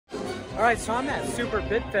All right, so I'm at Super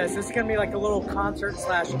Bitfest. This is gonna be like a little concert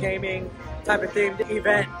slash gaming type of themed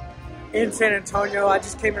event in San Antonio. I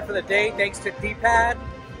just came in for the day. Thanks to D-Pad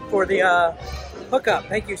for the hookup.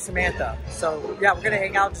 Thank you, Samantha. So yeah, we're gonna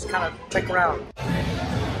hang out, just kind of check around.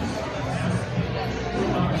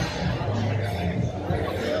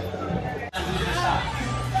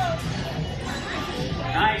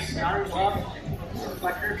 Nice,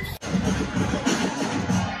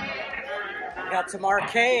 got some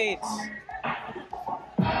arcades.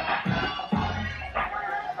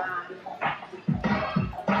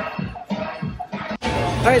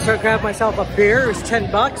 Alright, so I grabbed myself a beer. It was 10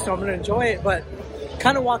 bucks, so I'm gonna enjoy it, but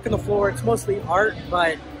kind of walking the floor. It's mostly art,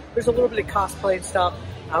 but there's a little bit of cosplay and stuff.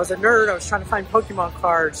 I was a nerd. I was trying to find Pokemon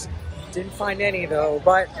cards. Didn't find any though,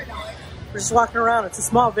 but we're just walking around. It's a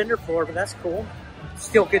small vendor floor, but that's cool.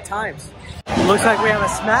 Still good times. Looks like we have a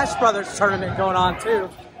Smash Brothers tournament going on too,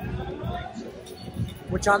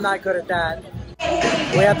 which I'm not good at that.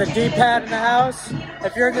 We have the D-Pad in the house.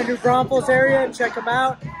 If you're in the New Braunfels area, check them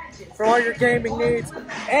out for all your gaming needs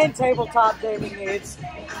and tabletop gaming needs,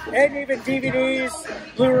 and even DVDs,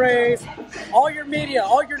 Blu-rays, all your media,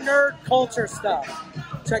 all your nerd culture stuff.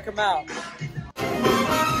 Check them out.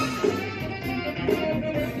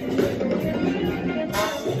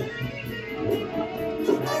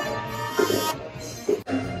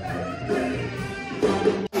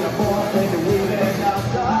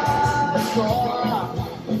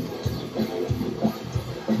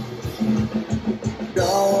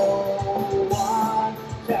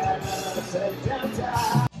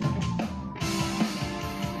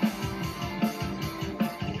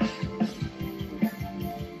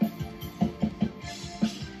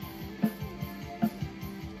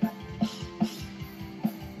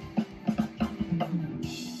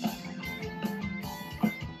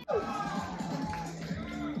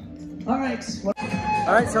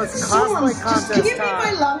 All right, so it's cosplay contest just give me time.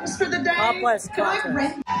 my lungs for the day. Topless Can I contest.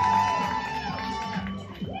 rent?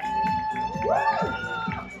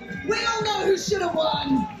 Woo! We all know who should have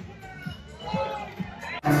won.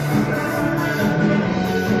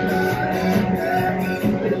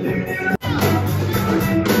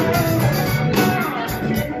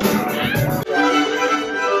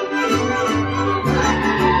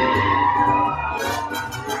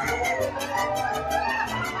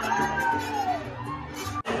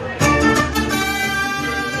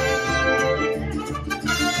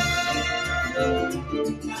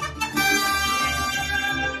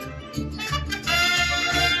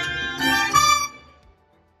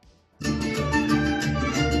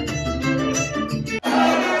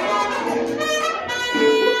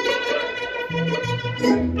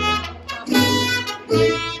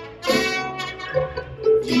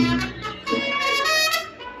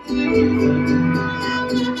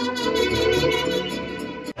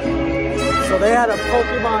 So they had a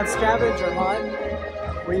Pokemon scavenger hunt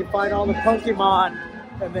where you find all the Pokemon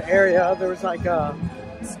in the area. There was like a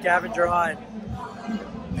scavenger hunt,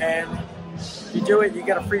 and if you do it, you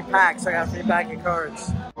get a free pack. So I got a free pack of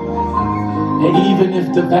cards. And even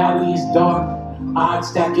if the valley is dark, odds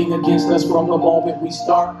stacking against us from the moment we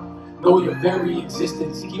start, know your very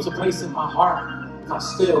existence keeps a place in my heart. I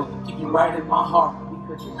still keep you right in my heart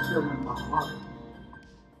because you're still in my heart.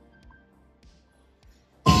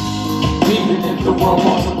 Even if the world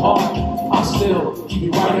falls apart, I still keep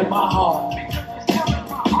you right in my heart.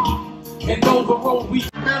 And though the road we...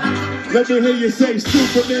 Let me hear you say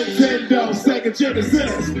Super Nintendo, Sega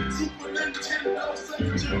Genesis.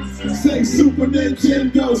 Say Super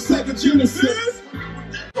Nintendo, Sega Genesis.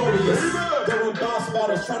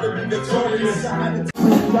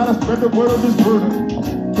 Gotta spread the word of this murder.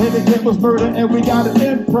 And the game was murder, and we gotta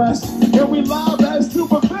impress. And we live at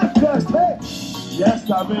Super Bitfest. Hey!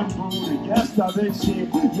 Yes, I've been booted. Yes, I've been cheap.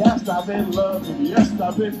 Yes, I've been loved. Yes,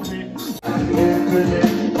 I've been free.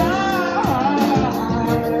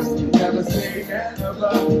 Never say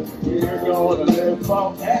never. You're gonna live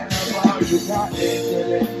forever. You got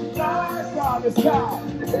infinite. Lies on the sky.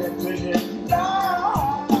 Infinite.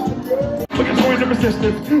 Looking for the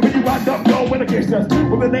resistance when you wind up going against us.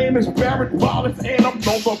 Well, the name is Barrett Wallace, and I'm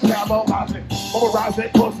known for paralyzing, polarizing,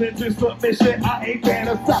 close into submission. I ain't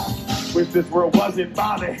fantasizing. Wish this world wasn't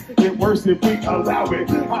violent. Get worse if we allow it.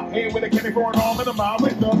 My hand with a candy for an arm and a mile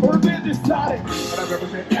with the urban decided. And I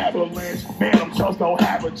represent Avalanche. Man, I'm just don't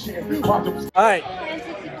have a chance. All right.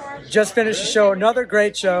 Just finished the show. Another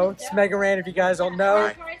great show. It's Mega Ran, if you guys don't know.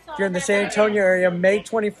 If you're in the San Antonio area, May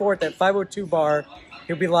 24th at 502 Bar.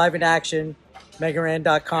 He'll be live in action.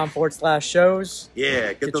 megaran.com/shows.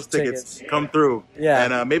 Yeah, get those tickets. Come through. Yeah.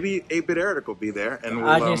 And maybe 8-Bit Eric will be there. And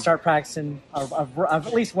I can start practicing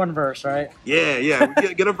at least one verse, right? Yeah.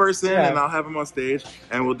 Get a verse in, and I'll have him on stage,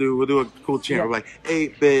 and we'll do a cool chant. We're like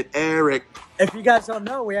 8-Bit Eric. If you guys don't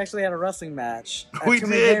know, we actually had a wrestling match at We Too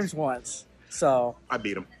did. Many Games once. So I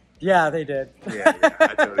beat him. yeah, they did. Yeah,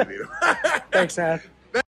 I totally beat him. Thanks, man.